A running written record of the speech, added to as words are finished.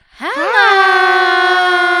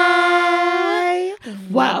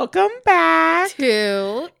Welcome back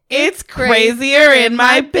to It's Crazier in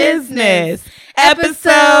My Business,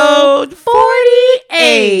 episode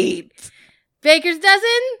 48. Baker's dozen?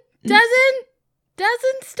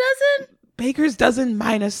 Baker's dozen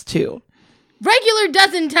minus 2. Regular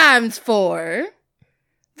dozen times 4.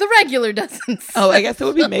 The regular dozens. Oh, I guess it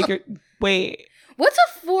would be Maker. Wait. What's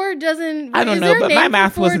a 4 dozen? I don't know, but my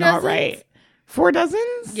math was not right. 4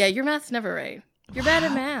 dozens? Yeah, your math's never right. You're bad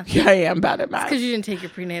at math. Yeah, I am bad at math. Because you didn't take your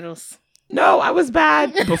prenatals. No, I was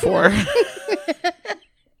bad before.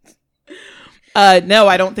 No,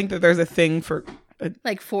 I don't think that there's a thing for...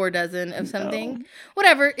 like 4 dozen of something. No.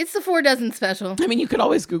 Whatever. It's the 4 dozen special. I mean, you could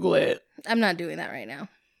always Google it. I'm not doing that right now.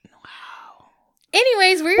 Wow.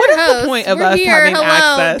 Anyways, we're your hosts. What is the point of us having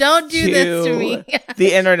access Don't do this to me.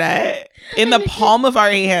 The internet in the palm of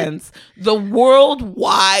our hands, the World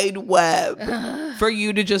Wide Web, for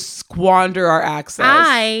you to just squander our access?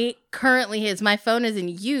 My phone is in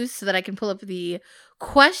use so that I can pull up the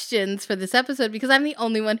questions for this episode because I'm the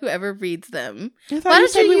only one who ever reads them. I thought you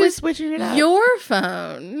said we were switching it up. Your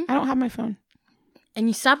phone. I don't have my phone. And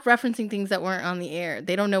you stopped referencing things that weren't on the air.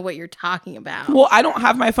 They don't know what you're talking about. Well, I don't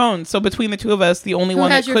have my phone. So between the two of us, the only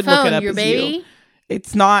one that could look it up is you.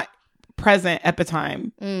 It's not present at the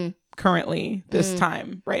time. Currently, this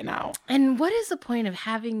time, right now. And what is the point of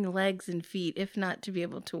having legs and feet if not to be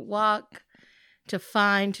able to walk, to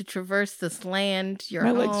traverse this land?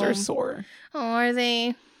 My legs are sore. Oh, are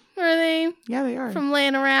they? Are they? Yeah, they are. From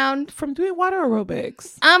laying around? From doing water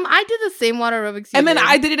aerobics. I did the same water aerobics and then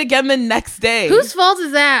I did it again the next day. Whose fault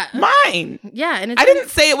is that? Mine. Yeah, and I didn't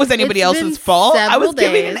say it was anybody else's fault. I was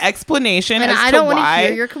giving an explanation as to why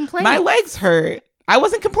hear your complaint. My legs hurt. I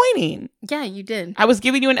wasn't complaining. Yeah, you did. I was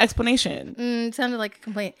giving you an explanation. It sounded like a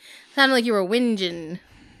complaint. It sounded like you were whinging.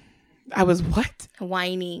 I was what?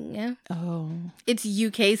 Whining. Oh. It's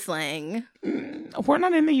UK slang. We're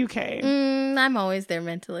not in the UK. I'm always there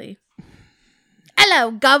mentally.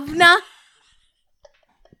 Hello, governor.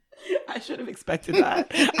 I should have expected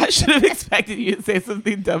that. I should have expected you to say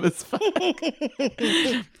something dumb as fuck. Anyways,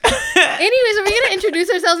 are we going to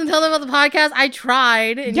introduce ourselves and tell them about the podcast? I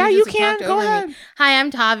tried. And yeah, you can. Go ahead. Me. Hi,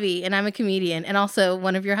 I'm Tavi, and I'm a comedian and also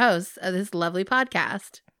one of your hosts of this lovely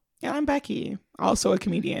podcast. Yeah, I'm Becky, also a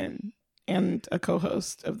comedian and a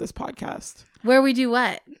co-host of this podcast. Where we do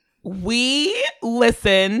what? We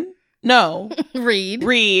listen. No. Read.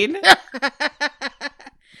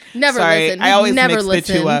 Never listen. I always mix the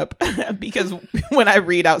two up because when I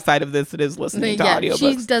read outside of this, it is listening to audiobooks.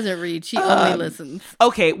 She doesn't read. She only listens.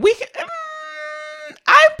 Okay.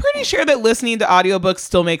 I'm pretty sure that listening to audiobooks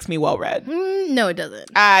still makes me well-read. No, it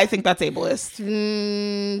doesn't. I think that's ableist.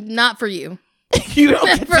 Not for you. You don't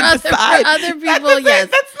get for other people, yes.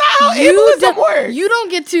 That's not how ableism works. You don't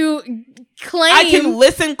get to claim. I can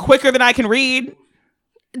listen quicker than I can read.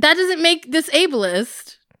 That doesn't make this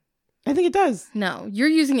ableist. I think it does. No, you're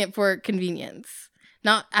using it for convenience,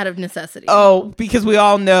 not out of necessity. Oh, because we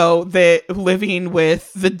all know that living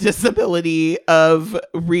with the disability of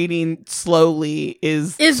reading slowly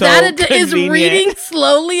is reading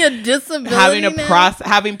slowly a disability?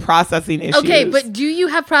 Having processing issues. Okay, but do you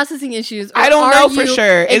have processing issues? Or I don't know for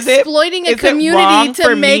sure. Exploiting a community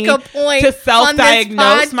to make a point to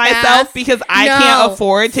self-diagnose myself because I can't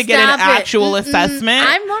afford to get an actual assessment?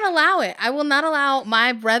 I won't allow it. I will not allow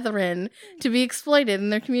my brethren to be exploited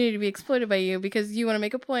and their community to be exploited by you because you want to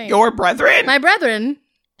make a point. Your brethren? My brethren.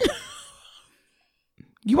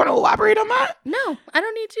 You want to elaborate on that? No, I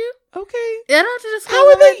don't need to. Okay. I don't have to discuss. How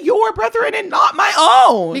are they your brethren and not my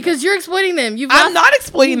own? Because you're exploiting them. I'm not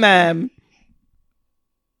exploiting them.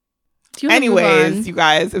 Anyways, you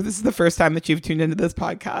guys, if this is the first time that you've tuned into this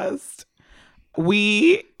podcast,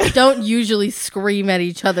 we don't usually scream at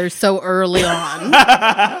each other so early on.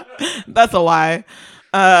 That's a lie.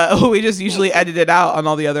 We just usually edit it out on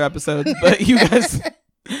all the other episodes, but you guys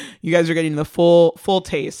are getting the full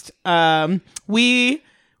taste. We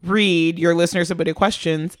read your listener submitted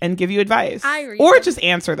questions and give you advice, or just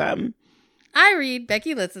answer them. I read,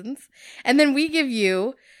 Becky listens, and then we give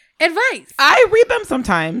you advice. I read them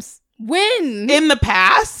sometimes. When? In the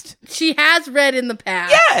past. She has read in the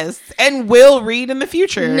past. Yes, and will read in the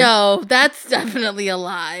future. No, that's definitely a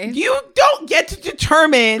lie. You don't get to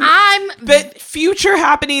determine that future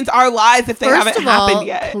happenings are lies if they haven't happened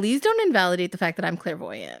yet. Please don't invalidate the fact that I'm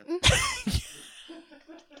clairvoyant.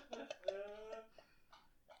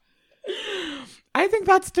 I think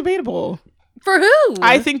that's debatable. For who?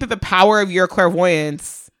 I think that the power of your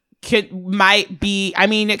clairvoyance might be, I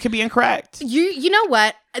mean, it could be incorrect. You know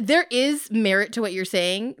what? There is merit to what you're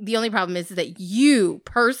saying. The only problem is that you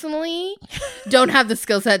personally don't have the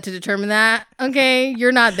skill set to determine that. Okay,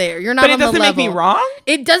 you're not there. You're not. But it on the doesn't make me level. wrong.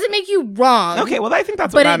 It doesn't make you wrong. Okay, well, I think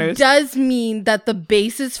that's what but matters. it does mean that the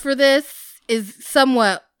basis for this is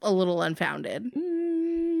somewhat a little unfounded.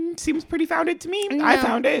 Seems pretty founded to me. No, I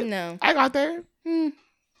found it. No, I got there.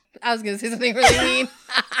 I was gonna say something really mean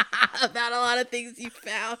about a lot of things you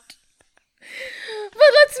found. But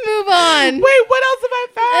let's move on. Wait, what else have I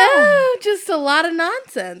found? Oh, just a lot of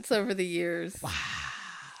nonsense over the years. Wow.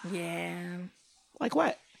 Yeah. Like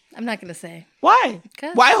what? I'm not going to say. Why?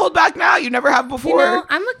 'Cause- Why hold back now? You never have before. You know,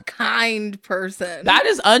 I'm a kind person. That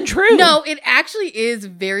is untrue. No, it actually is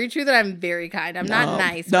very true that I'm very kind. I'm not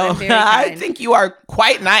nice, but I'm very I kind. think you are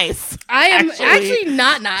quite nice. I am actually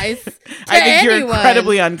not nice to I think you're anyone.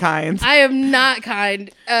 incredibly unkind. I am not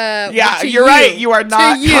kind. Yeah, to you're right. You are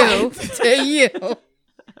not to you. kind. To you.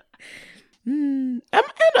 And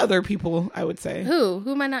other people, I would say. Who?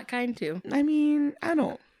 Who am I not kind to? I mean, I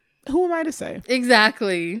don't. Who am I to say?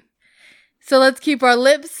 Exactly. So let's keep our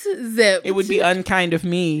lips zipped. It would be unkind of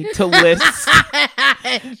me to list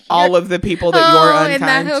all of the people that you're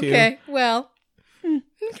unkind to. Okay. Well.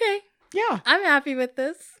 Okay. Yeah. I'm happy with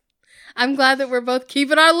this. I'm glad that we're both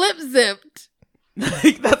keeping our lips zipped.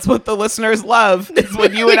 That's what the listeners love. Is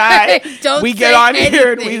when you and I Don't we say get on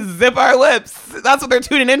here and anything. we zip our lips. That's what they're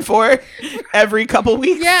tuning in for every couple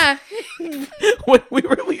weeks. Yeah. When we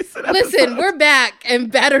release an episode. Listen, we're back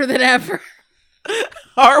and better than ever.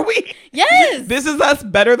 Are we? Yes. This is us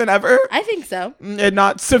better than ever I think so. and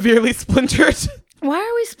not severely splintered. Why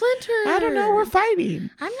are we splintered? I don't know. We're fighting.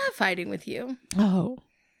 I'm not fighting with you. Oh,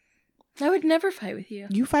 I would never fight with you.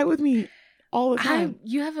 you fight with me all the time.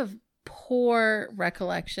 You have a poor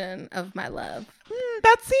recollection of my love.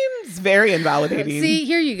 That seems very invalidating. See,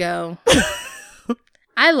 here you go.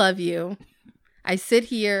 I love you. I sit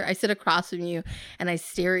here, I sit across from you, and I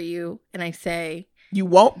stare at you, and I say, you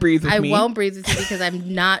won't breathe with I me. won't breathe with you because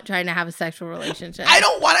I'm not trying to have a sexual relationship. I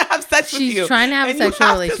don't want to have sex with you. She's trying to have a And sexual you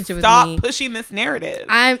have relationship to with stop me. pushing this narrative.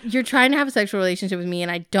 You're trying to have a sexual relationship with me, and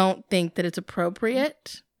I don't think that it's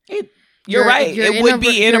appropriate. You're right. you're It in would a- be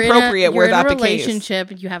you're in a- inappropriate were you're that in a the case.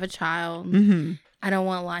 relationship and you have a child. Mm-hmm. I don't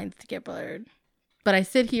want lines to get blurred. But I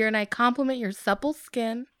sit here and I compliment your supple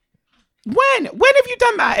skin. When have you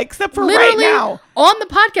done that? Except for Literally right now. on the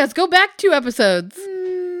podcast. Go back 2 episodes.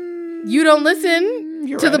 You don't listen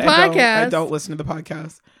You're to the right, podcast. I don't listen to the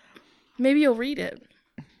podcast. Maybe you'll read it.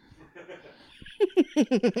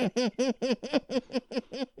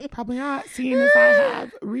 Probably not, seeing as I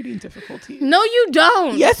have reading difficulties. No, you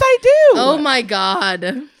don't. Yes, I do. Oh my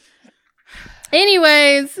God.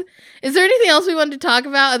 Anyways, is there anything else we wanted to talk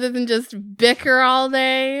about other than just bicker all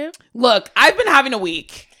day? Look, I've been having a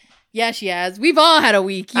week. Yeah, she has. We've all had a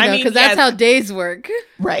week, I mean, because that's yes. how days work.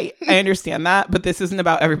 Right. I understand that, but this isn't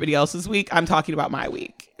about everybody else's week. I'm talking about my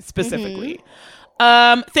week specifically.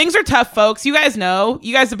 Things are tough, folks. You guys know.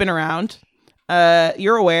 You guys have been around.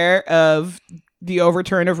 You're aware of the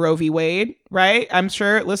overturn of Roe v. Wade, right? I'm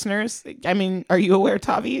sure listeners. I mean, are you aware,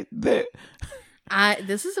 Tavi? This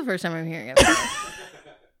is the first time I'm hearing of it.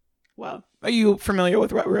 Well, are you familiar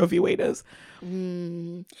with what Roe v. Wade is?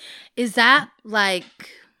 Is that like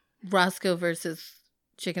Roscoe versus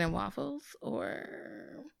Chicken and Waffles, or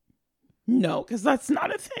No, because that's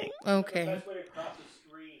not a thing. okay?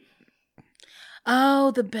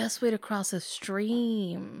 Oh, the best way to cross a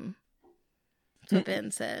stream. That's what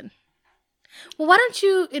Ben said. Well, why don't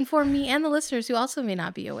you inform me and the listeners who also may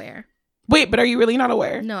not be aware? Wait, but are you really not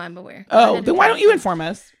aware? No, I'm aware. Go Oh, ahead then and why tell don't you us. inform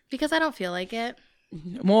us? Because I don't feel like it.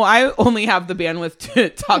 Well, I only have the bandwidth to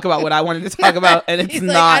talk about what I wanted to talk about, and it's He's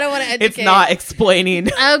like, not. I don't wanna educate. It's not explaining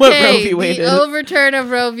what Okay, Roe v. Wade the is. overturn of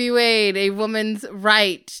Roe v. Wade, a woman's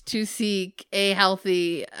right to seek a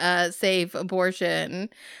healthy, safe abortion,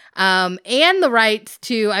 and the right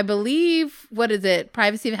to, I believe, what is it,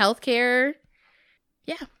 privacy of healthcare?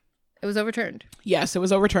 Yeah, it was overturned. Yes, it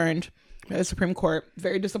was overturned by the Supreme Court.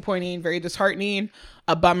 Very disappointing, very disheartening.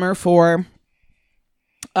 A bummer for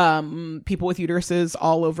people with uteruses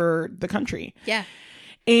all over the country. Yeah.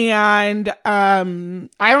 And I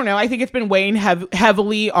don't know. I think it's been weighing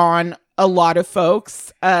heavily on a lot of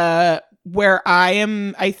folks. Where I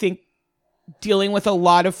am, I think, dealing with a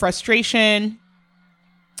lot of frustration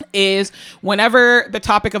is whenever the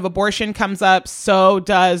topic of abortion comes up, so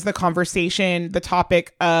does the conversation, the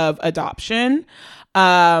topic of adoption,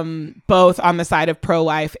 both on the side of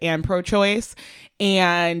pro-life and pro-choice.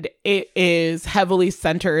 And it is heavily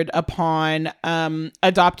centered upon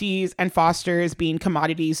adoptees and fosters being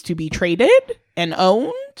commodities to be traded and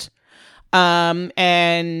owned. And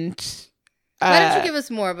why don't you give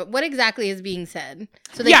us more? But what exactly is being said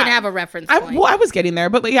so they can have a reference point? I was getting there,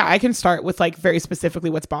 but yeah, I can start with like very specifically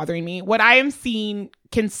what's bothering me. What I am seeing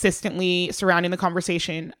consistently surrounding the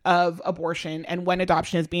conversation of abortion and when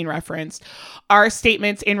adoption is being referenced are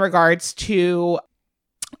statements in regards to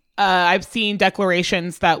I've seen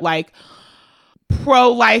declarations that like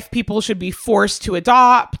pro-life people should be forced to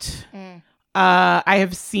adopt. I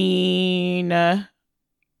have seen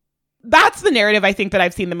that's the narrative I think that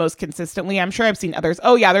I've seen the most consistently. I'm sure I've seen others.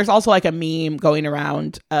 Oh yeah, there's also like a meme going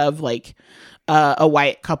around of like a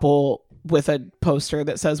white couple with a poster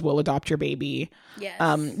that says "We'll adopt your baby,"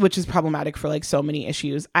 yes. Which is problematic for like so many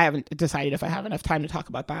issues. I haven't decided if I have enough time to talk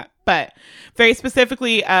about that, but very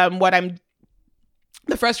specifically,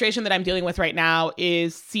 the frustration that I'm dealing with right now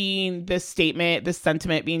is seeing this statement, this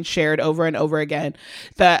sentiment being shared over and over again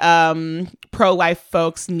that pro-life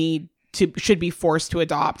folks should be forced to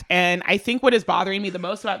adopt. And I think what is bothering me the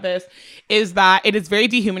most about this is that it is very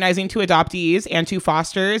dehumanizing to adoptees and to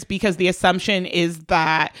fosters, because the assumption is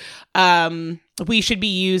that we should be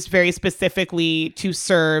used very specifically to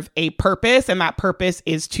serve a purpose, and that purpose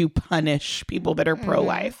is to punish people that are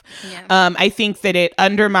pro-life. Yeah. I think that it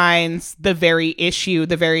undermines the very issue,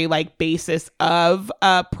 the very like basis of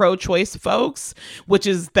pro-choice folks, which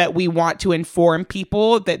is that we want to inform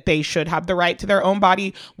people that they should have the right to their own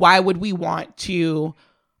body. Why would we want to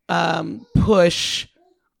push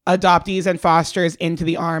adoptees and fosters into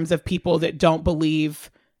the arms of people that don't believe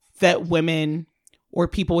that women or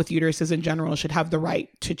people with uteruses in general should have the right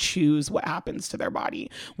to choose what happens to their body?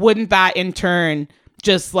 Wouldn't that in turn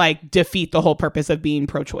just like defeat the whole purpose of being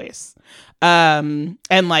pro-choice and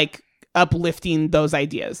like uplifting those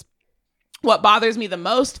ideas? What bothers me the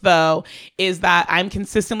most, though, is that I'm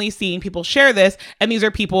consistently seeing people share this, and these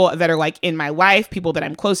are people that are like in my life, people that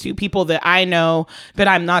I'm close to, people that I know that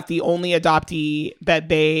I'm not the only adoptee that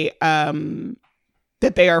they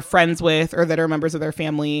are friends with or that are members of their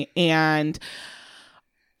family. And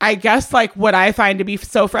I guess like what I find to be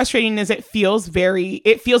so frustrating is it feels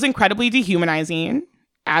incredibly dehumanizing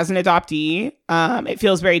as an adoptee. It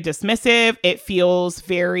feels very dismissive. It feels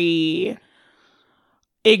very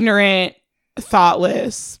ignorant,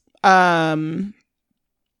 thoughtless. And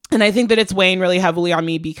I think that it's weighing really heavily on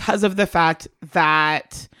me because of the fact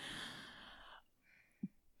that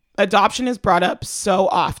adoption is brought up so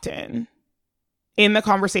often in the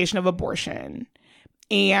conversation of abortion,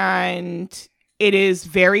 and it is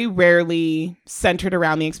very rarely centered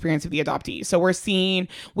around the experience of the adoptee. So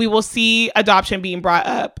we will see adoption being brought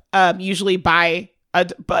up usually by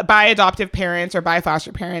adoptive parents or by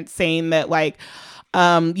foster parents saying that like,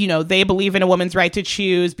 they believe in a woman's right to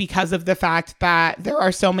choose because of the fact that there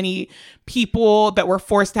are so many people that were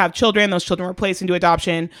forced to have children. Those children were placed into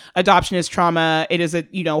adoption. Adoption is trauma. It is a,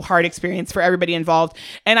 hard experience for everybody involved.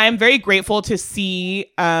 And I'm very grateful to see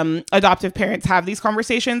adoptive parents have these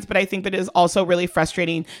conversations, but I think that it is also really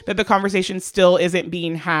frustrating that the conversation still isn't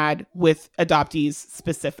being had with adoptees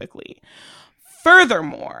specifically.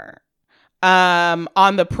 Furthermore,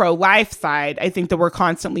 on the pro-life side, I think that we're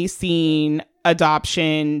constantly seeing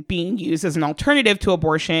adoption being used as an alternative to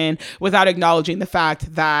abortion without acknowledging the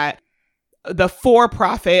fact that the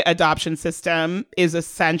for-profit adoption system is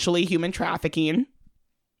essentially human trafficking.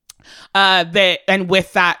 And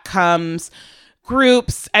with that comes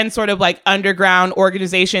groups and sort of like underground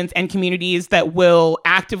organizations and communities that will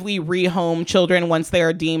actively rehome children once they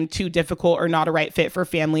are deemed too difficult or not a right fit for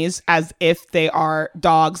families, as if they are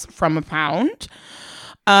dogs from a pound.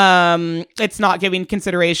 It's not giving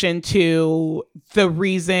consideration to the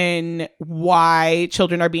reason why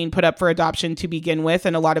children are being put up for adoption to begin with.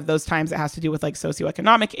 And a lot of those times it has to do with like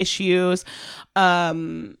socioeconomic issues,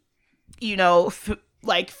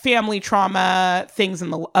 like family trauma, things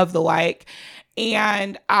of the like.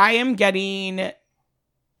 And I am getting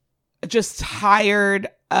just tired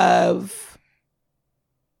of,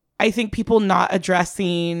 I think, people not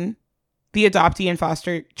addressing the adoptee and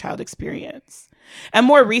foster child experience. And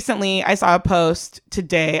more recently, I saw a post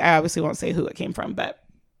today. I obviously won't say who it came from, but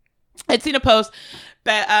I'd seen a post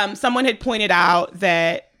that someone had pointed out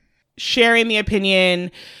that sharing the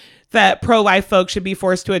opinion that pro-life folks should be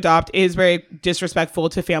forced to adopt is very disrespectful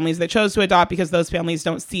to families that chose to adopt, because those families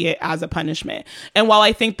don't see it as a punishment. And while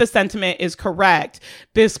I think the sentiment is correct,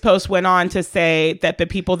 this post went on to say that the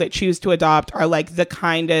people that choose to adopt are like the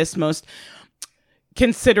kindest, most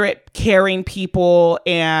considerate, caring people,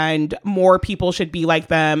 and more people should be like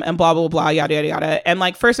them, and blah, blah, blah, yada, yada, yada. And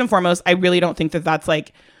like, first and foremost, I really don't think that that's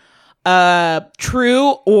like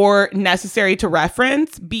true or necessary to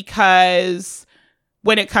reference, because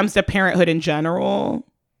when it comes to parenthood in general,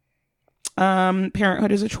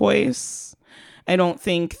 parenthood is a choice. I don't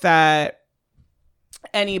think that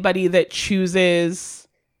anybody that chooses,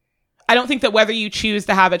 I don't think that whether you choose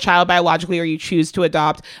to have a child biologically or you choose to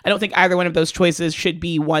adopt, I don't think either one of those choices should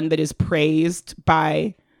be one that is praised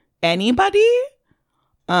by anybody.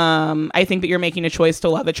 I think that you're making a choice to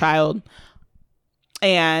love a child,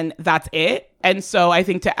 and that's it. And so I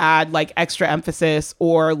think to add like extra emphasis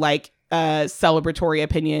or like celebratory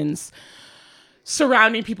opinions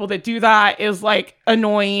surrounding people that do that is like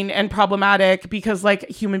annoying and problematic, because like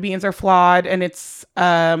human beings are flawed, and it's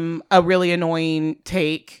a really annoying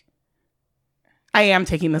take. I am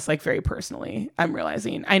taking this like very personally. I'm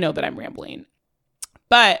realizing. I know that I'm rambling.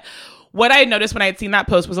 But what I had noticed when I had seen that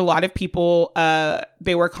post was a lot of people,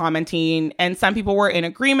 they were commenting, and some people were in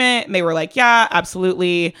agreement, and they were like, yeah,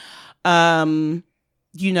 absolutely.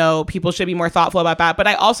 You know, people should be more thoughtful about that. But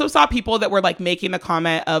I also saw people that were like making the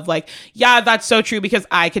comment of like, yeah, that's so true, because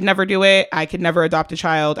I could never do it. I could never adopt a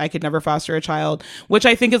child. I could never foster a child, which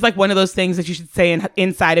I think is like one of those things that you should say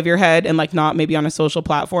inside of your head and like not maybe on a social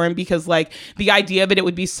platform, because like the idea that it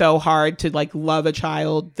would be so hard to like love a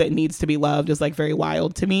child that needs to be loved is like very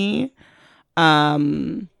wild to me.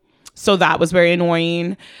 So that was very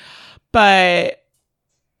annoying. But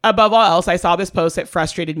above all else, I saw this post. It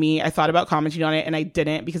frustrated me. I thought about commenting on it, and I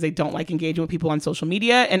didn't, because I don't like engaging with people on social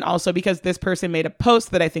media. And also because this person made a post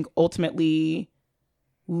that I think ultimately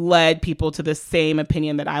led people to the same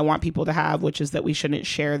opinion that I want people to have, which is that we shouldn't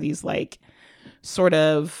share these like sort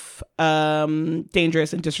of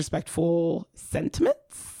dangerous and disrespectful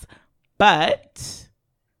sentiments. But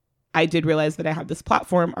I did realize that I have this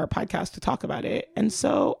platform, our podcast, to talk about it. And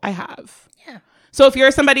so I have. Yeah. So if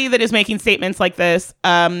you're somebody that is making statements like this,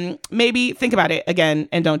 maybe think about it again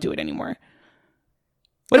and don't do it anymore.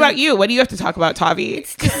 What about you? What do you have to talk about, Tavi?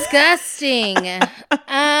 It's disgusting. You know,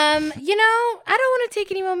 I don't want to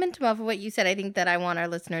take any momentum off of what you said. I think that I want our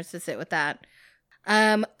listeners to sit with that.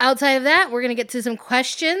 Outside of that, we're going to get to some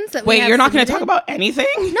questions. Wait, you're not going to talk about anything?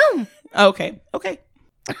 No. Okay.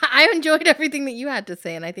 I enjoyed everything that you had to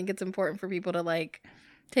say, and I think it's important for people to like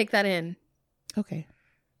take that in. Okay.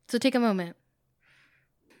 So take a moment.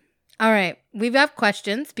 All right. We've got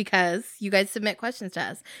questions because you guys submit questions to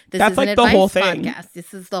us. That's like the whole thing. Podcast.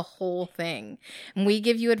 This is the whole thing. And we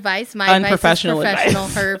give you advice. My advice is professional.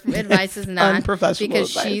 Her advice is not. Unprofessional because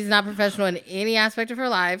advice. She's not professional in any aspect of her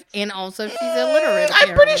life. And also she's illiterate.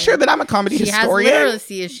 I'm pretty sure that I'm a comedy historian. She has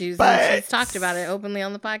literacy issues, and she's talked about it openly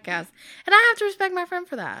on the podcast. And I have to respect my friend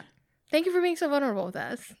for that. Thank you for being so vulnerable with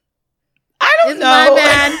us. I don't know. It's my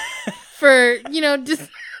bad for, just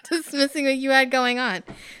dismissing what you had going on.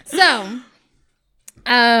 So,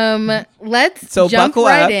 let's jump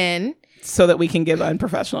right in. So that we can give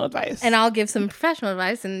unprofessional advice. And I'll give some professional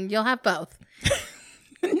advice, and you'll have both.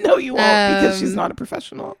 No, you won't, because she's not a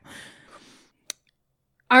professional.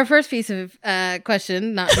 Our first piece of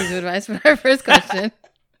question, not piece of advice, but our first question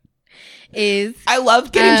is... I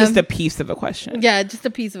love getting just a piece of a question. Yeah, just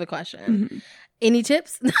a piece of a question. Mm-hmm. Any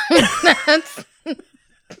tips?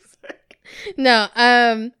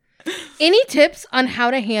 No. Any tips on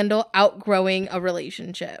how to handle outgrowing a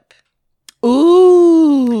relationship?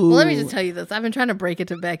 Ooh. Well, let me just tell you this. I've been trying to break it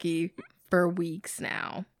to Becky for weeks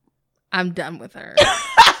now. I'm done with her.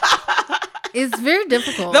 It's very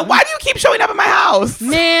difficult. Then why do you keep showing up at my house?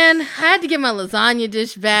 Man, I had to get my lasagna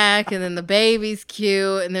dish back, and then the baby's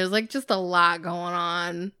cute, and there's like just a lot going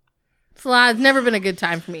on. It's a lot. It's never been a good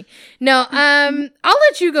time for me. No, I'll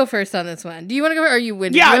let you go first on this one. Do you want to go, or are you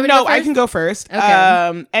winning? Yeah, no, I can go first.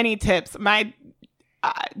 Okay. Any tips? My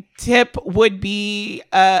tip would be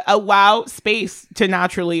allow space to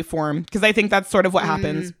naturally form, because I think that's sort of what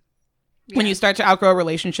happens when you start to outgrow a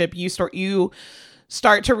relationship. You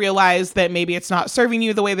start to realize that maybe it's not serving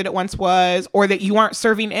you the way that it once was, or that you aren't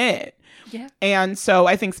serving it. Yeah. And so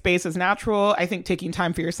I think space is natural. I think taking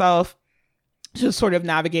time for yourself to sort of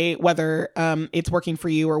navigate whether it's working for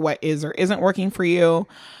you or what is or isn't working for you.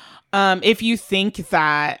 If you think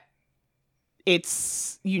that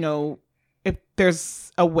it's, if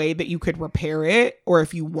there's a way that you could repair it, or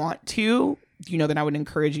if you want to, then I would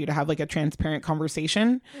encourage you to have like a transparent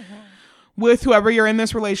conversation with whoever you're in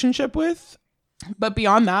this relationship with. But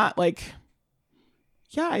beyond that,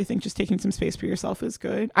 I think just taking some space for yourself is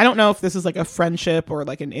good. I don't know if this is like a friendship or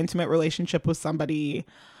like an intimate relationship with somebody.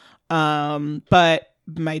 But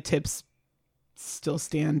my tips still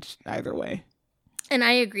stand either way. And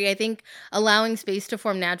I agree. I think allowing space to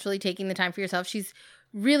form naturally, taking the time for yourself, she's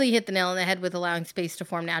really hit the nail on the head with allowing space to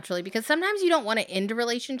form naturally, because sometimes you don't want to end a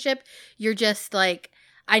relationship. You're just like,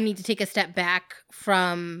 I need to take a step back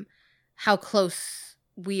from how close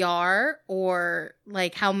we are or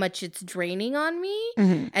like how much it's draining on me.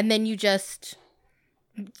 And then you just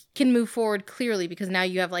can move forward clearly because now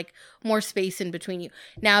you have like more space in between you.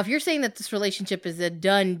 Now, if you're saying that this relationship is a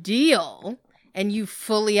done deal and you've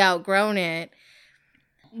fully outgrown it,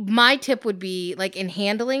 my tip would be, like, in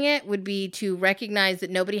handling it would be to recognize that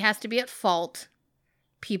nobody has to be at fault.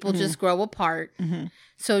 People just grow apart.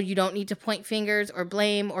 So you don't need to point fingers or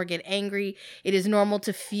blame or get angry. It is normal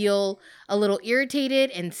to feel a little irritated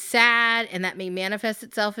and sad, and that may manifest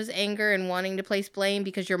itself as anger and wanting to place blame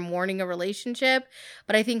because you're mourning a relationship.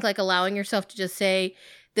 But I think, like, allowing yourself to just say,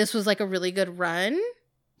 this was, like, a really good run.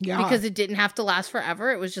 Yeah. Because it didn't have to last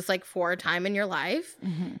forever. It was just, like, for a time in your life.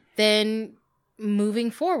 Then moving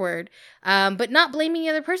forward, but not blaming the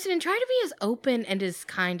other person, and try to be as open and as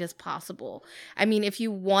kind as possible. I mean, if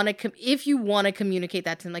you want to communicate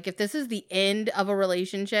that to them, like if this is the end of a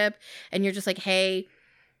relationship and you're just like, hey,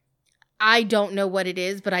 I don't know what it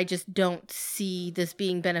is, but I just don't see this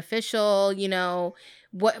being beneficial, you know,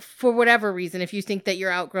 what, for whatever reason, if you think that you're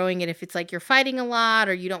outgrowing it, if it's like you're fighting a lot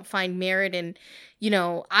or you don't find merit in, you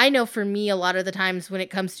know, I know for me, a lot of the times when it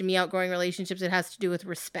comes to me outgrowing relationships, it has to do with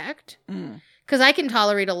respect. Because I can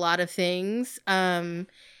tolerate a lot of things. And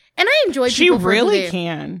I enjoy people for who they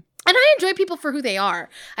can. And I enjoy people for who they are.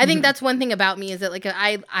 I think that's one thing about me is that, like,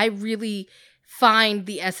 I really find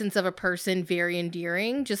the essence of a person very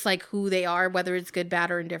endearing, just like who they are, whether it's good, bad,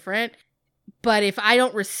 or indifferent. But if I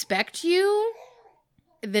don't respect you,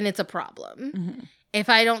 then it's a problem. If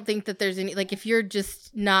I don't think that there's any, like, if you're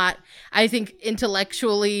just not, I think,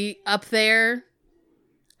 intellectually up there,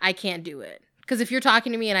 I can't do it. Because if you're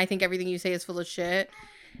talking to me and I think everything you say is full of shit,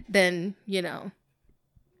 then, you know,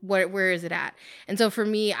 where is it at? And so for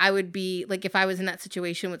me, I would be, like, if I was in that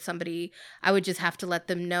situation with somebody, I would just have to let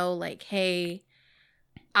them know, like, hey,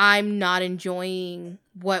 I'm not enjoying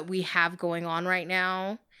what we have going on right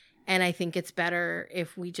now. And I think it's better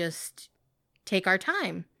if we just take our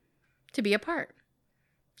time to be apart.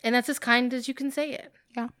 And that's as kind as you can say it.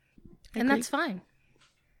 Yeah. And that's fine.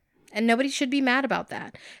 And nobody should be mad about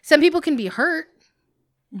that. Some people can be hurt,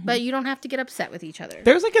 but you don't have to get upset with each other.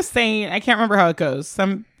 There's like a saying, I can't remember how it goes.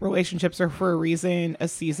 Some relationships are for a reason, a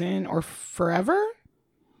season, or forever.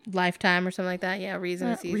 Lifetime or something like that. Yeah, reason,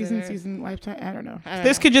 a season. Reason, season, lifetime. I don't know.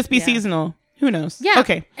 This could just be seasonal. Who knows? Yeah.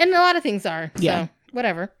 Okay. And a lot of things are. Yeah. So,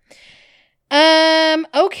 whatever.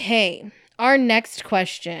 Okay. Our next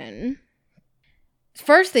question.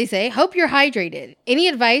 First, they say, hope you're hydrated. Any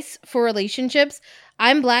advice for relationships?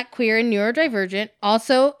 I'm Black, queer, and neurodivergent,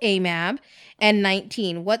 also AMAB, and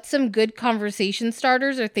 19. What's some good conversation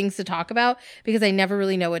starters or things to talk about? Because I never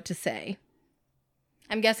really know what to say.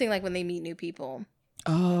 I'm guessing, like, when they meet new people.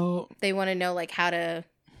 Oh. They want to know, like, how to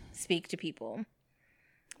speak to people.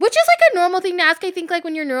 Which is, like, a normal thing to ask, I think, like,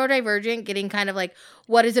 when you're neurodivergent, getting kind of, like,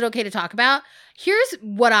 what is it okay to talk about? Here's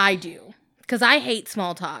what I do, because I hate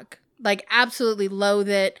small talk. Like, absolutely loathe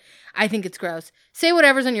it. I think it's gross. Say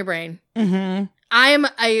whatever's on your brain.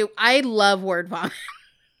 I love word vomit.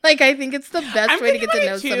 Like, I think it's the best way to get to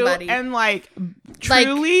know somebody. And, like,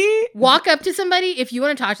 truly. Like, walk up to somebody, if you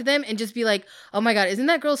want to talk to them, and just be like, oh my God, isn't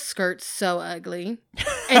that girl's skirt so ugly?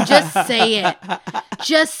 And just say it.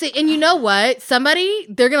 Just say, and you know what? Somebody,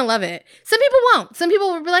 they're going to love it. Some people won't. Some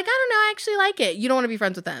people will be like, I don't know, I actually like it. You don't want to be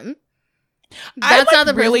friends with them. That's not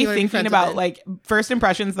the really thinking about, like, first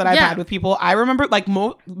impressions that I've had with people. I remember, like,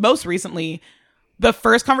 most recently, the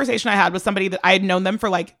first conversation I had with somebody that I had known them for,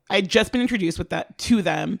 like, I had just been introduced to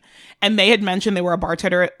them, and they had mentioned they were a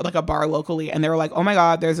bartender at, like, a bar locally, and they were like, oh my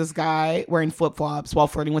God, there's this guy wearing flip-flops while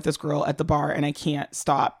flirting with this girl at the bar, and I can't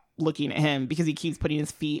stop looking at him because he keeps putting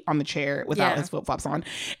his feet on the chair without his flip-flops on.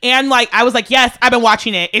 And, like, I was like, yes, I've been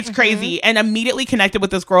watching it. It's crazy. And immediately connected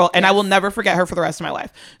with this girl, and I will never forget her for the rest of my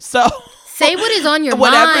life. So say what is on your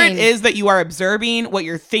whatever mind. It is that you are observing, what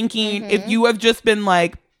you're thinking, if you have just been,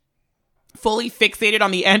 like, fully fixated on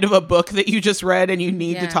the end of a book that you just read and you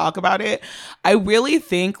need to talk about it, I really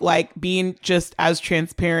think, like, being just as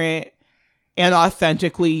transparent and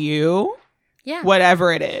authentically you,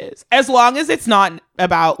 whatever it is, as long as it's not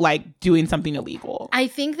about, like, doing something illegal. I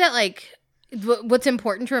think that, like, what's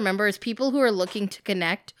important to remember is people who are looking to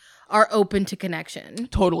connect are open to connection.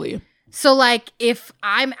 Totally. So, like, if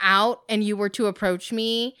I'm out and you were to approach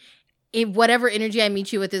me, whatever energy I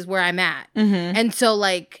meet you with is where I'm at. And so,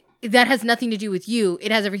 like, that has nothing to do with you.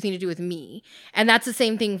 It has everything to do with me. And that's the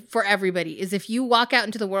same thing for everybody, is if you walk out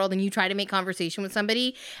into the world and you try to make conversation with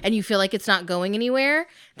somebody and you feel like it's not going anywhere,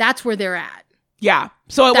 that's where they're at. Yeah.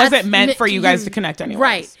 So it wasn't meant for you guys to connect anyway.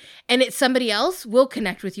 Right. And it's somebody else will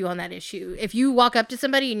connect with you on that issue. If you walk up to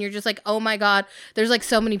somebody and you're just like, oh my God, there's like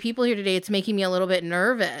so many people here today, it's making me a little bit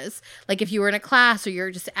nervous. Like if you were in a class or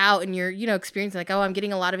you're just out and you're, you know, experiencing like, oh, I'm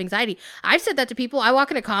getting a lot of anxiety. I've said that to people. I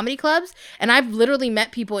walk into comedy clubs and I've literally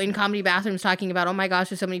met people in comedy bathrooms talking about, oh my gosh,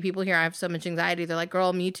 there's so many people here. I have so much anxiety. They're like,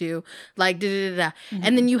 girl, me too. Like, da-da-da-da.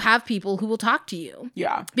 And then you have people who will talk to you.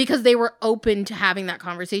 Yeah. Because they were open to having that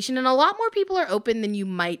conversation. And a lot more people are open than you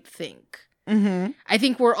might think. I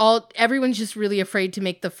think everyone's just really afraid to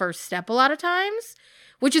make the first step a lot of times,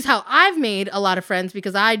 which is how I've made a lot of friends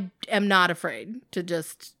because I am not afraid to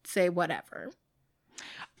just say whatever.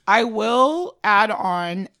 I will add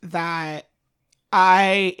on that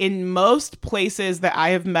in most places that I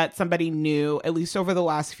have met somebody new, at least over the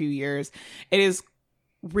last few years, it has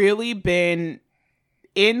really been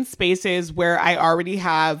in spaces where I already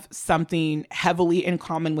have something heavily in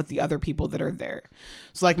common with the other people that are there.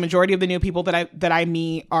 So like majority of the new people that I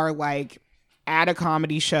meet are like at a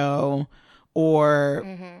comedy show or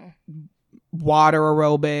water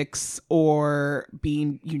aerobics or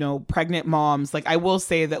being, you know, pregnant moms. Like I will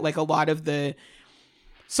say that like a lot of the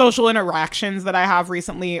social interactions that I have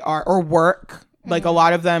recently or work, like a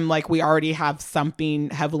lot of them, like we already have something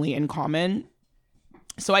heavily in common.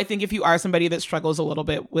 So I think if you are somebody that struggles a little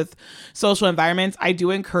bit with social environments, I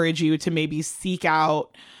do encourage you to maybe seek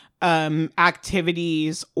out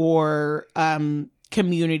activities or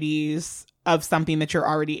communities of something that you're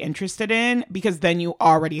already interested in, because then you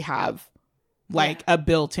already have like a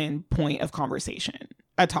built-in point of conversation,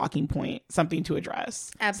 a talking point, something to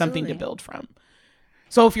address, something to build from.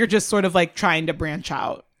 So if you're just sort of like trying to branch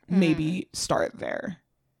out, maybe start there.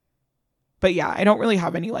 But yeah, I don't really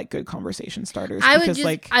have any like good conversation starters.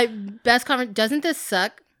 Doesn't this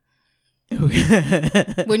suck?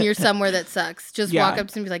 When you're somewhere that sucks, just walk up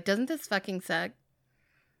to me and be like, doesn't this fucking suck?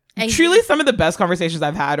 And truly, some of the best conversations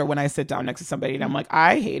I've had are when I sit down next to somebody and I'm like,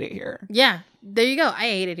 I hate it here. Yeah, there you go. I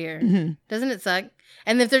hate it here. Doesn't it suck?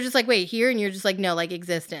 And if they're just like, wait, here, and you're just like, no, like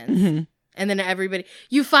existence. And then everybody,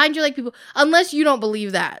 you find you're like people, unless you don't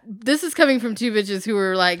believe that. This is coming from two bitches who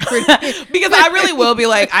are like, because I really will be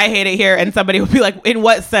like, I hate it here. And somebody will be like, in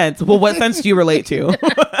what sense? Well, what sense do you relate to?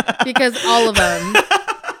 Because all of them,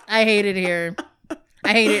 I hate it here.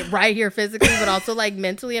 I hate it right here physically, but also like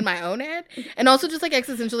mentally in my own head. And also just like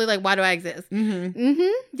existentially, like, why do I exist?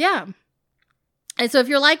 Yeah. And so if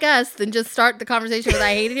you're like us, then just start the conversation with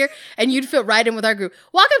I hate it here, and you'd fit right in with our group.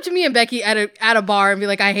 Walk up to me and Becky at a bar and be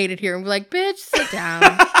like, I hate it here. And be like, bitch, sit down.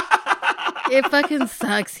 It fucking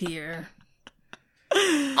sucks here.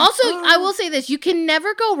 Also, I will say this. You can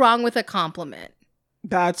never go wrong with a compliment.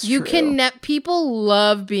 That's true. People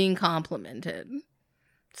love being complimented.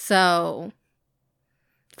 So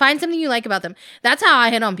find something you like about them. That's how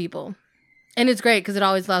I hit on people. And it's great because it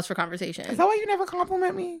always allows for conversation. Is that why you never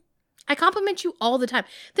compliment me? I compliment you all the time.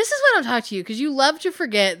 This is why I don't talk to you, because you love to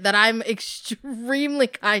forget that I'm extremely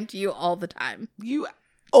kind to you all the time. You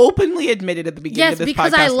openly admitted at the beginning of this podcast.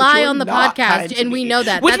 Yes, because I lie on the podcast, and we know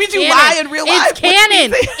that. Which means you lie in real life. It's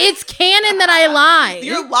canon. It's canon that I lie.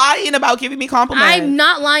 You're lying about giving me compliments. I'm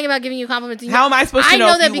not lying about giving you compliments. How am I supposed to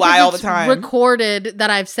know if you lie all the time? I know that because it's recorded that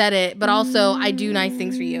I've said it, but also I do nice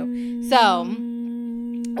things for you. So,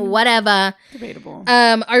 whatever. Debatable.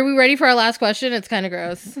 Are we ready for our last question? It's kind of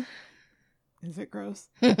gross. Is it gross?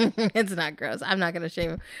 It's not gross. I'm not going to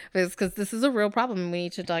shame this because this is a real problem. We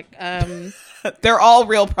need to talk. They're all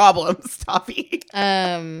real problems, Toffee.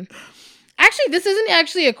 Actually, this isn't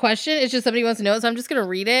actually a question. It's just somebody wants to know it. So I'm just going to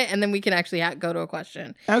read it and then we can actually go to a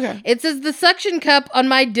question. Okay. It says, the suction cup on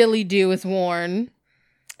my dilly do is worn.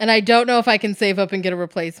 And I don't know if I can save up and get a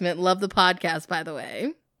replacement. Love the podcast, by the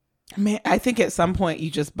way. Man, I think at some point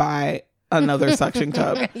you just buy another suction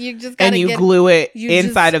cup. You just glue it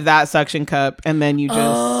inside of that suction cup, and then you just...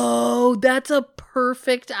 Oh, that's a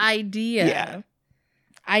perfect idea. Yeah.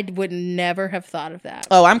 I would never have thought of that.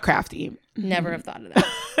 Oh, I'm crafty. Never have thought of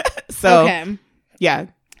that. So, okay. Yeah.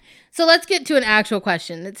 So let's get to an actual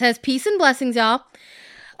question. It says, peace and blessings, y'all.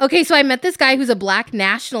 Okay, so I met this guy who's a Black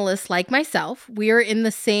nationalist like myself. We are in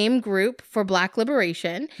the same group for Black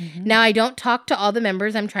liberation. Now, I don't talk to all the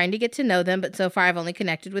members. I'm trying to get to know them, but so far I've only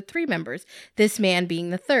connected with 3 members, this man being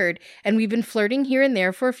the 3rd. And we've been flirting here and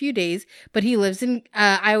there for a few days, but he lives in,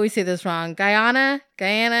 I always say this wrong, Guyana.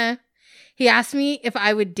 He asked me if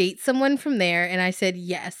I would date someone from there, and I said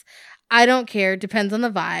yes. I don't care. Depends on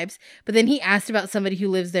the vibes. But then he asked about somebody who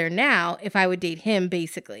lives there now, if I would date him,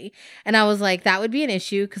 basically. And I was like, that would be an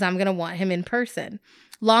issue because I'm going to want him in person.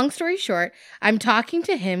 Long story short, I'm talking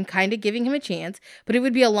to him, kind of giving him a chance, but it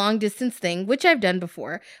would be a long distance thing, which I've done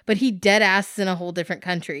before, but he dead ass is in a whole different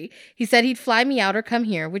country. He said he'd fly me out or come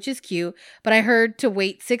here, which is cute, but I heard to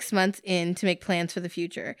wait 6 months in to make plans for the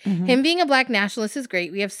future. Him being a Black nationalist is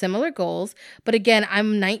great. We have similar goals, but again,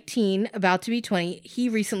 I'm 19, about to be 20. He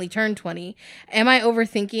recently turned 20. Am I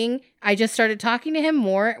overthinking? I just started talking to him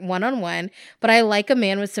more one-on-one, but I like a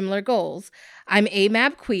man with similar goals. I'm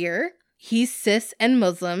AMAB queer. He's cis and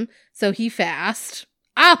Muslim, so he fast.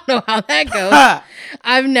 I don't know how that goes.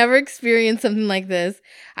 I've never experienced something like this.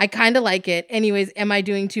 I kind of like it. Anyways, am I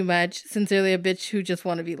doing too much? Sincerely, a bitch who just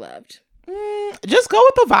want to be loved. Just go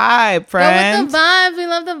with the vibe, friends. Go with the vibes. We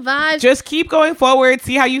love the vibes. Just keep going forward.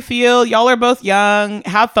 See how you feel. Y'all are both young.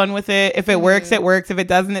 Have fun with it. If it works, it works. If it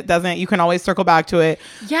doesn't, it doesn't. You can always circle back to it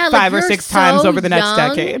 5 or 6 times over the next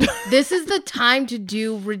decade. This is the time to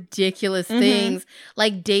do ridiculous things,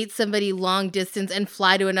 like date somebody long distance and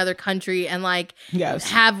fly to another country and like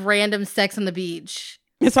have random sex on the beach.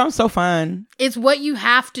 It sounds so fun. It's what you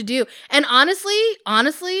have to do. And honestly,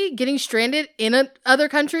 getting stranded in another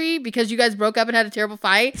country because you guys broke up and had a terrible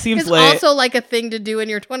fight seems is lit. Also like a thing to do in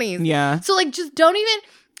your 20s. Yeah. So like just don't even,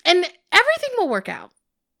 and everything will work out.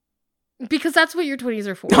 Because that's what your 20s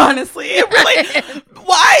are for. Honestly, it really.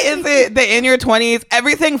 Why is it that in your 20s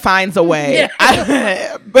everything finds a way?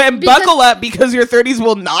 But buckle up because your 30s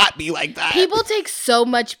will not be like that. People take so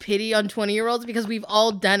much pity on 20-year-olds because we've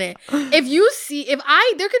all done it. There could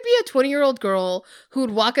be a 20-year-old girl who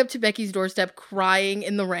would walk up to Becky's doorstep crying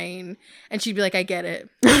in the rain, and she'd be like, "I get it.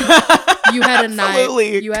 You had a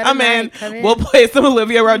Absolutely. night. You had Come a in. night. Come in. We'll play some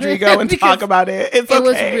Olivia Rodrigo and talk about it. It's okay. It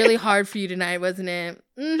was really hard for you tonight, wasn't it?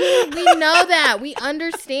 We know that. We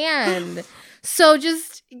understand. So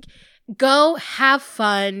just go have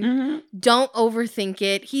fun. Don't overthink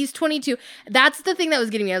it. He's 22. That's the thing that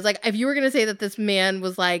was getting me. I was like, if you were going to say that this man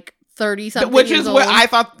was like 30-something which is what I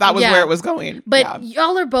thought that was where it was going. But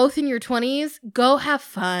y'all are both in your 20s. Go have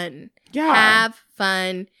fun. Yeah. Have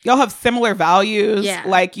fun. Y'all have similar values. Yeah.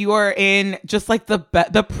 Like you are in just like the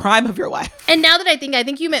prime of your life. And now that I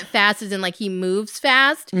think you meant fast as in like he moves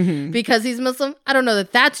fast because he's Muslim. I don't know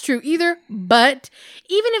that that's true either. But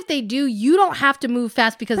even if they do, you don't have to move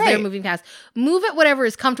fast because they're moving fast. Move at whatever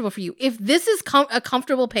is comfortable for you. If this is a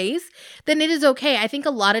comfortable pace, then it is okay. I think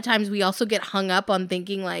a lot of times we also get hung up on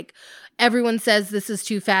thinking like everyone says this is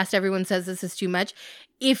too fast. Everyone says this is too much.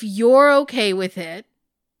 If you're okay with it,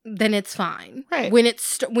 then it's fine. Right.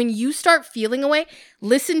 When you start feeling a way,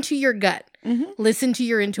 listen to your gut. Listen to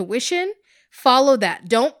your intuition. Follow that.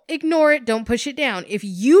 Don't ignore it. Don't push it down. If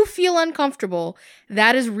you feel uncomfortable,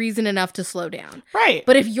 that is reason enough to slow down. Right.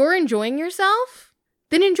 But if you're enjoying yourself,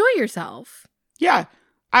 then enjoy yourself. Yeah.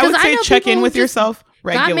 I would say check in with yourself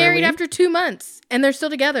regularly. Got married after 2 months and they're still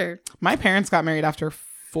together. My parents got married after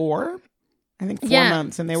 4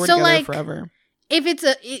 months and they were together forever. If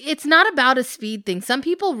it's not about a speed thing. Some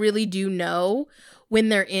people really do know when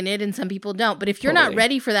they're in it and some people don't. But if you're not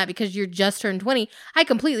ready for that because you're just turned 20, I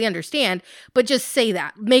completely understand. But just say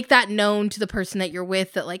that. Make that known to the person that you're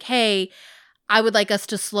with that like, hey, I would like us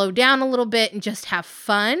to slow down a little bit and just have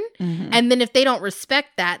fun. And then if they don't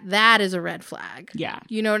respect that, that is a red flag. Yeah.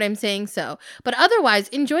 You know what I'm saying? So, but otherwise,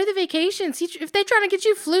 enjoy the vacation. See, if they're trying to get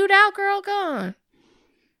you flued out, girl, go on.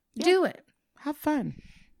 Yeah. Do it. Have fun.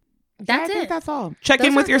 That's I it. think that's all. Check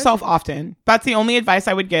in with yourself often. That's the only advice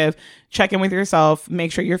I would give. Check in with yourself.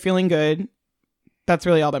 Make sure you're feeling good. That's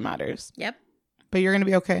really all that matters. Yep. But you're going to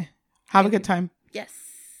be okay. Have a good time. Yes.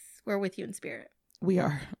 We're with you in spirit. We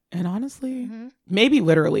are. And honestly, maybe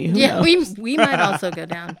literally. Who knows? we might also go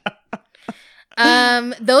down.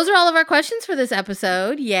 Those are all of our questions for this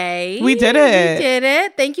episode. Yay. We did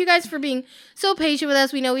it. Thank you guys for being so patient with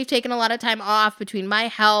us. We know we've taken a lot of time off between my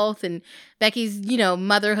health and Becky's,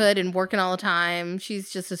 motherhood and working all the time.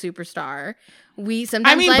 She's just a superstar.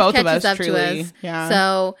 Sometimes life catches up to us. Yeah.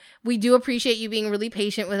 So we do appreciate you being really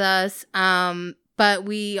patient with us. But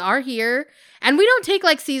we are here and we don't take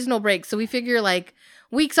like seasonal breaks. So we figure like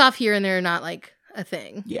weeks off here and there are not like a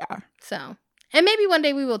thing. Yeah. So, and maybe one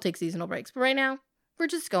day we will take seasonal breaks. But right now, we're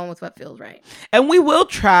just going with what feels right. And we will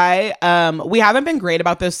try. We haven't been great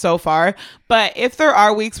about this so far. But if there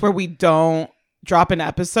are weeks where we don't drop an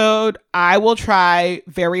episode, I will try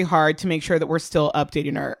very hard to make sure that we're still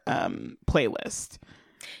updating our playlist.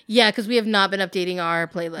 Yeah, because we have not been updating our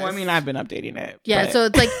playlist. Well, I mean, I've been updating it. Yeah, so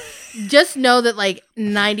it's like, just know that like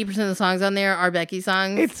 90% of the songs on there are Becky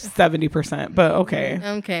songs. It's 70%, but okay.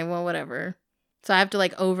 Okay, well, whatever. So I have to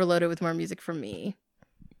like overload it with more music from me.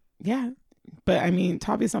 Yeah, but I mean,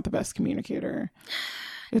 Tavi's not the best communicator.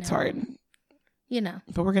 It's hard.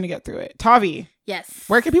 But we're going to get through it. Tavi, Yes.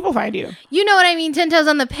 Where can people find you? You know what I mean? 10 toes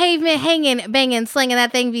on the pavement, hanging, banging, slinging.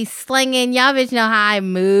 That thing be slinging. Y'all bitch know how I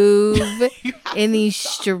move in these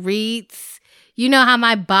streets. You know how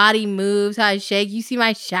my body moves, how I shake. You see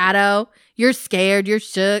my shadow. You're scared. You're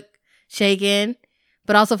shook, shaking.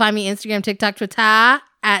 But also find me Instagram, TikTok, Twitter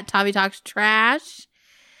at Tommy Talks Trash.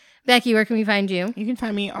 Becky, where can we find you? You can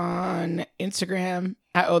find me on Instagram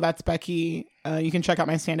at Oh That's Becky. You can check out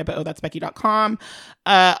my stand-up at ohthat'sbecky.com.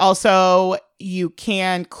 Also, you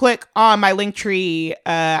can click on my link tree.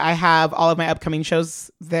 I have all of my upcoming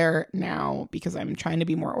shows there now because I'm trying to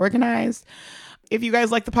be more organized. If you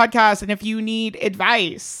guys like the podcast and if you need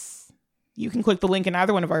advice, you can click the link in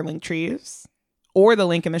either one of our link trees or the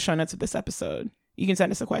link in the show notes of this episode. You can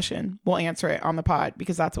send us a question. We'll answer it on the pod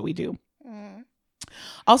because that's what we do.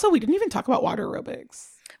 Also, we didn't even talk about water aerobics.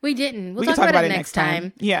 We didn't. We'll can talk about it next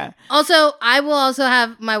time. Yeah. Also, I will also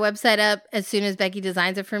have my website up as soon as Becky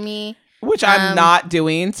designs it for me. Which I'm not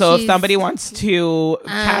doing. So if somebody wants to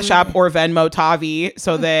Cash App or Venmo Tavi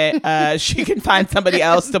so that she can find somebody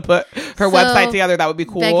else to put her website together, that would be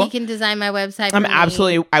cool. Becky can design my website for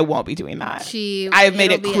me. I won't be doing that. I've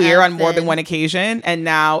made it it'll be clear on us more than then. one occasion, and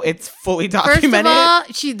now it's fully First documented. of all,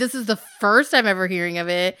 this is the first I'm ever hearing of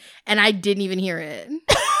it, and I didn't even hear it.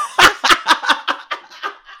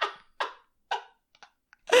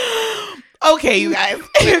 Okay, you guys,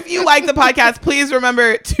 if you like the podcast, please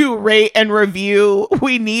remember to rate and review.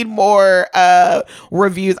 We need more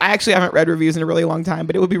reviews. I actually haven't read reviews in a really long time,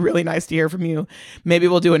 but it would be really nice to hear from you. Maybe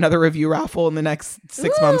we'll do another review raffle in the next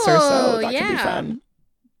 6 months or so. That could be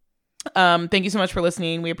fun. Thank you so much for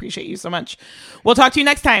listening. We appreciate you so much. We'll talk to you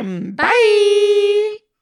next time. Bye.